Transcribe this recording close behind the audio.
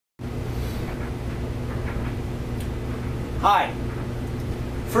Hi.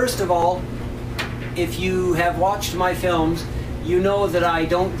 First of all, if you have watched my films, you know that I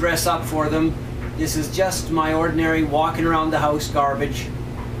don't dress up for them. This is just my ordinary walking around the house garbage.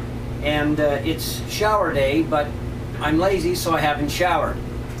 And it's shower day, but I'm lazy, so I haven't showered.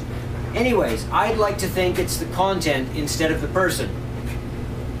 Anyways, I'd like to think it's the content instead of the person.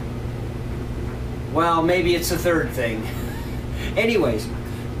 Well, maybe it's a third thing. Anyways,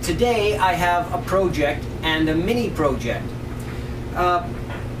 today I have a project and a mini project.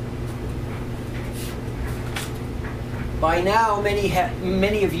 By now,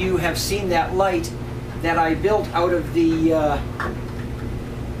 many of you have seen that light that I built out of the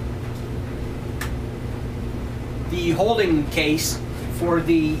holding case for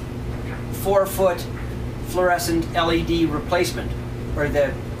the 4-foot fluorescent LED replacement, or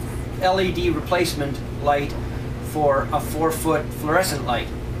the LED replacement light for a 4-foot fluorescent light.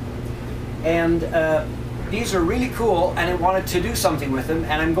 And these are really cool, and I wanted to do something with them,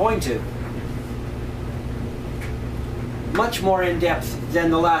 and I'm going to. Much more in depth than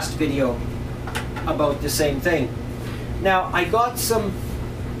the last video about the same thing. Now, I got some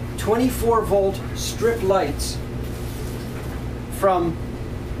 24-volt strip lights from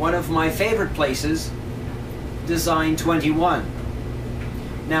one of my favorite places, Design 21.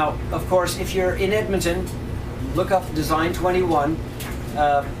 Now, of course, if you're in Edmonton, look up Design 21.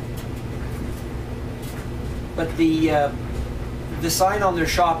 But the sign on their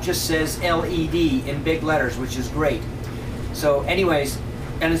shop just says LED in big letters, which is great. So anyways,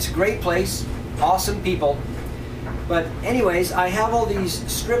 and it's a great place, awesome people. But anyways, I have all these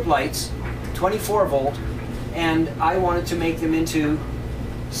strip lights, 24 volt, and I wanted to make them into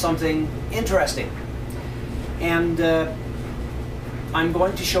something interesting. And I'm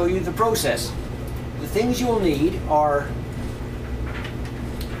going to show you the process. The things you will need are,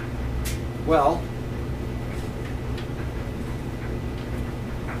 well,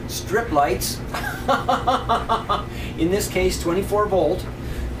 strip lights, in this case 24 volt,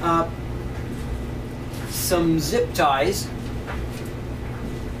 some zip ties,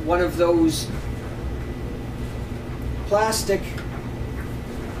 one of those plastic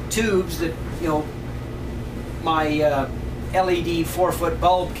tubes that, you know, my LED 4-foot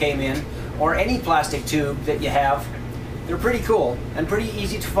bulb came in, or any plastic tube that you have. They're pretty cool and pretty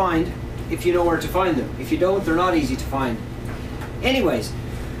easy to find if you know where to find them. If you don't, they're not easy to find. Anyways,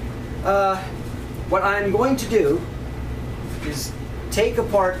 what I'm going to do is take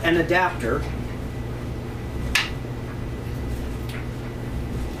apart an adapter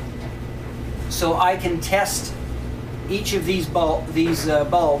so I can test each of these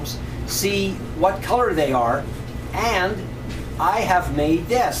bulbs, see what color they are, and I have made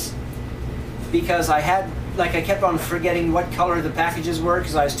this because I kept on forgetting what color the packages were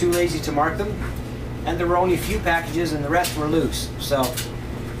because I was too lazy to mark them, and there were only a few packages and the rest were loose. So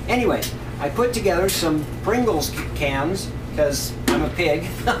anyway, I put together some Pringles cans because I'm a pig.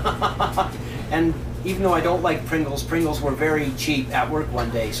 And even though I don't like Pringles, Pringles were very cheap at work one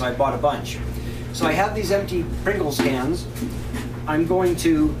day, so I bought a bunch. So I have these empty Pringles cans. I'm going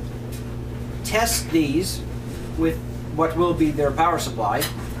to test these with what will be their power supply.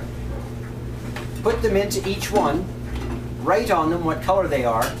 Put them into each one, write on them what color they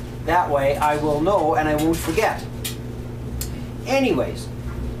are. That way I will know and I won't forget. Anyways,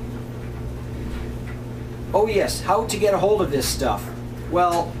 oh yes, how to get a hold of this stuff?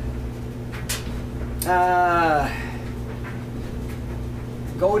 Well,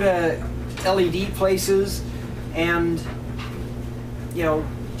 go to LED places and, you know,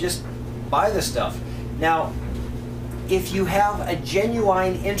 just buy the stuff. Now, if you have a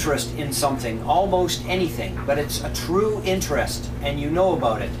genuine interest in something, almost anything, but it's a true interest and you know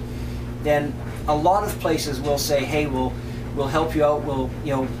about it, then a lot of places will say, hey, we'll help you out, we'll,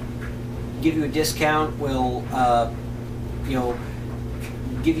 you know, give you a discount, we'll, you know,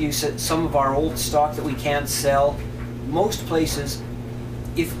 give you some of our old stock that we can't sell. Most places,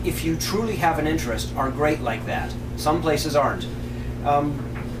 if you truly have an interest, are great like that. Some places aren't.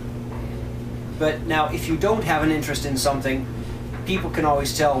 But now, if you don't have an interest in something, people can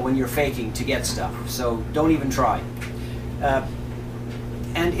always tell when you're faking to get stuff. So don't even try.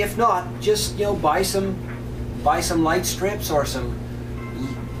 And if not, just, you know, buy some light strips or some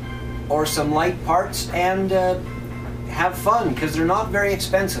light parts and have fun, because they're not very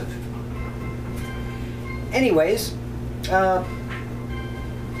expensive. Anyways,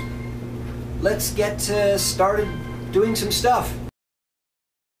 let's get started doing some stuff.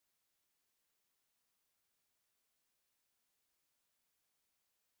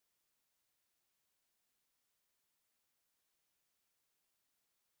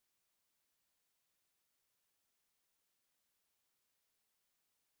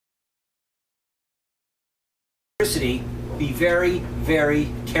 be very, very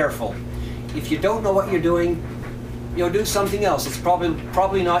careful. If you don't know what you're doing, do something else. It's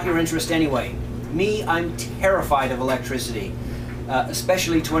probably not your interest anyway. Me, I'm terrified of electricity,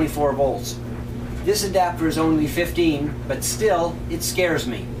 especially 24 volts. This adapter is only 15, but still, it scares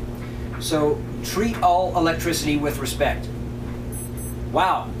me. So treat all electricity with respect.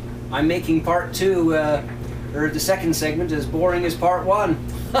 Wow, I'm making part 2, or the second segment, as boring as part 1.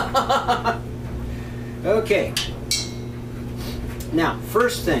 Okay. Now,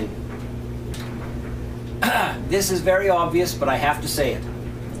 first thing. This is very obvious, but I have to say it.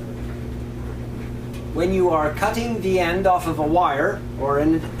 When you are cutting the end off of a wire or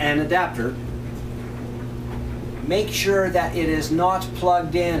an adapter, make sure that it is not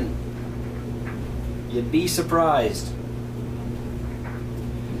plugged in. You'd be surprised.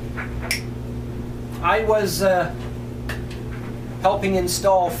 I was helping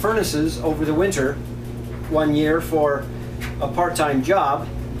install furnaces over the winter one year for a part-time job,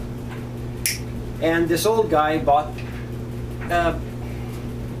 and this old guy bought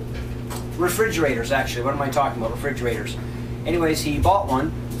refrigerators. Actually, what am I talking about? Refrigerators. Anyways, he bought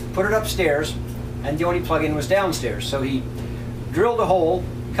one, put it upstairs, and the only plug-in was downstairs. So he drilled a hole,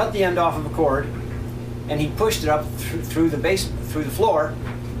 cut the end off of a cord, and he pushed it up through the floor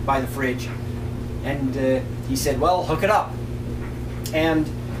by the fridge, and he said, well, hook it up. And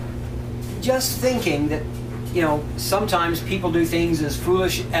just thinking that, sometimes people do things as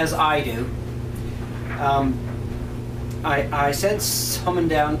foolish as I do, I sent someone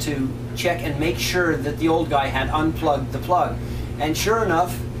down to check and make sure that the old guy had unplugged the plug. And sure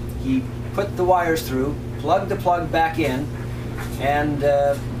enough, he put the wires through, plugged the plug back in, and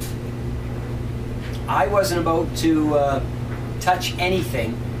I wasn't about to touch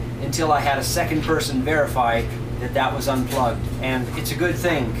anything until I had a second person verify that that was unplugged. And it's a good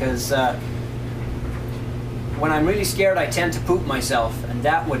thing, because when I'm really scared, I tend to poop myself, and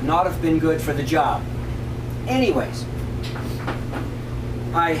that would not have been good for the job. Anyways,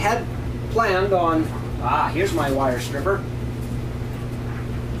 I had planned on, here's my wire stripper.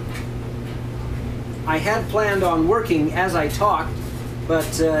 I had planned on working as I talked,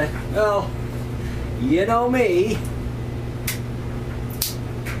 but, well, you know me.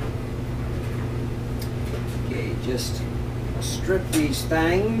 Okay, just strip these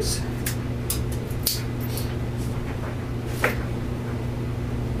things.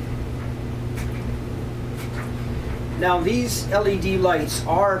 Now, these LED lights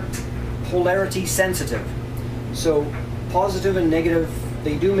are polarity sensitive, so positive and negative,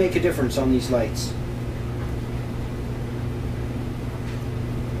 they do make a difference on these lights.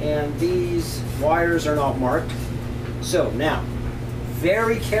 And these wires are not marked. So now,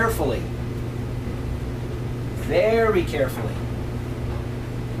 very carefully,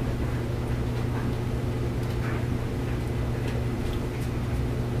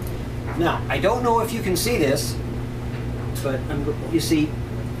 now, I don't know if you can see this, but you see,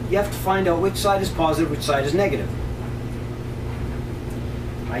 you have to find out which side is positive, which side is negative.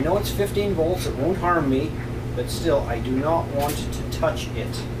 I know it's 15 volts, it won't harm me, but still, I do not want to touch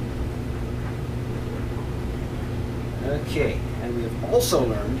it. Okay, and we have also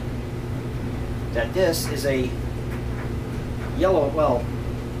learned that this is a yellow, well,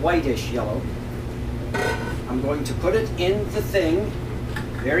 whitish yellow. I'm going to put it in the thing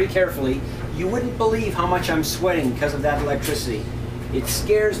very carefully. You wouldn't believe how much I'm sweating because of that electricity. It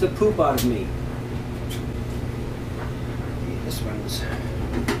scares the poop out of me. Okay, this one's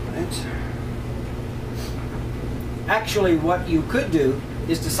right. Actually, what you could do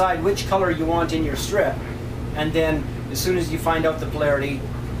is decide which color you want in your strip, and then as soon as you find out the polarity,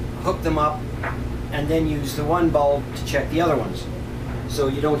 hook them up, and then use the one bulb to check the other ones. So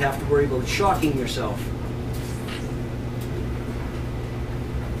you don't have to worry about shocking yourself.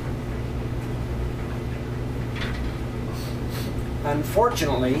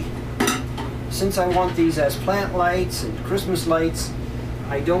 Unfortunately, since I want these as plant lights and Christmas lights,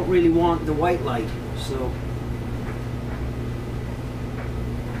 I don't really want the white light, so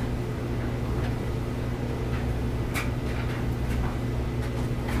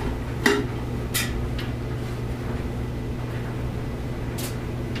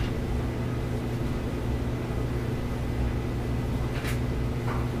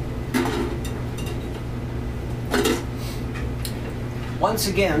once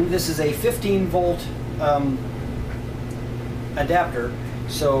again, this is a 15 volt adapter,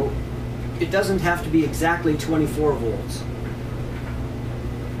 so it doesn't have to be exactly 24 volts.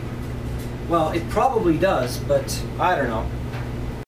 Well, it probably does, but I don't know.